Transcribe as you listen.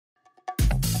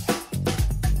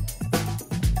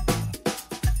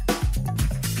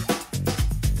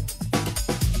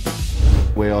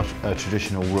We are a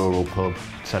traditional rural pub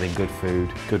selling good food,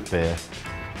 good beer,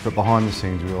 but behind the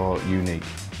scenes we are unique.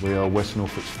 We are West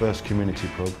Norfolk's first community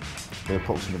pub. We're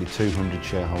approximately 200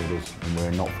 shareholders and we're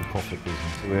a not-for-profit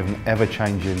business. We have an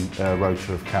ever-changing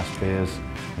rota of cask beers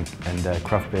and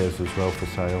craft beers as well for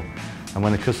sale. And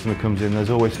when a customer comes in, there's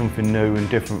always something new and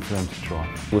different for them to try.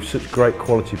 With such great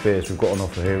quality beers we've got on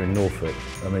offer here in Norfolk,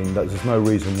 I mean, there's no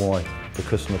reason why the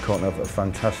customer can't have a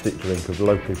fantastic drink of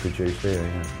locally produced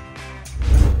beer.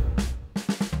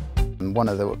 One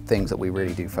of the things that we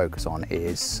really do focus on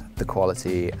is the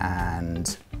quality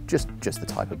and just the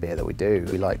type of beer that we do.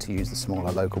 We like to use the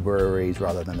smaller local breweries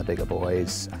rather than the bigger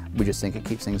boys. We just think it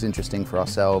keeps things interesting for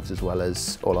ourselves as well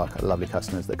as all our lovely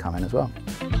customers that come in as well.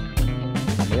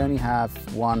 We only have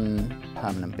one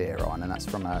permanent beer on, and that's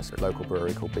from a local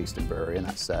brewery called Beeston Brewery, and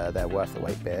that's their worth the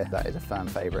wait beer. That is a firm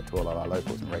favourite to all of our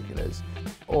locals and regulars.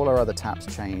 All our other taps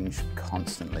change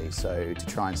constantly, so to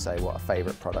try and say what a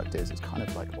favourite product is, it's kind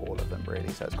of like all of them really,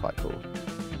 so it's quite cool.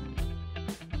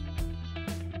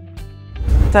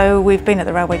 So we've been at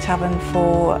the Railway Tavern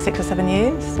for 6 or 7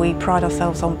 years. We pride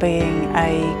ourselves on being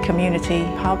a community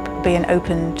pub, being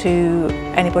open to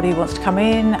anybody who wants to come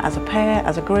in as a pair,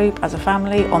 as a group, as a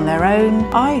family, on their own.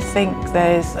 I think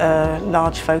there's a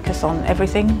large focus on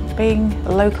everything being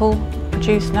local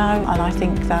produced now, and I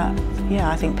think that,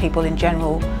 I think people in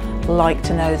general like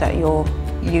to know that you're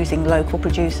using local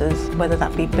producers, whether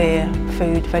that be beer,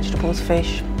 food, vegetables,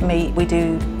 fish, meat. We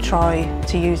do try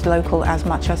to use local as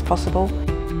much as possible.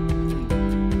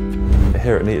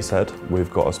 Here at Neatishead,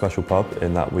 we've got a special pub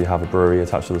in that we have a brewery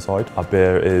attached to the side. Our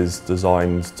beer is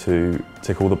designed to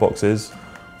tick all the boxes,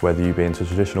 whether you be into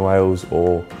traditional ales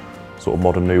or sort of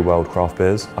modern new world craft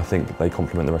beers. I think they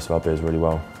complement the rest of our beers really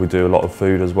well. We do a lot of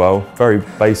food as well. Very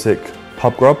basic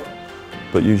pub grub,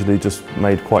 but usually just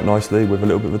made quite nicely with a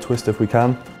little bit of a twist if we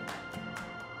can.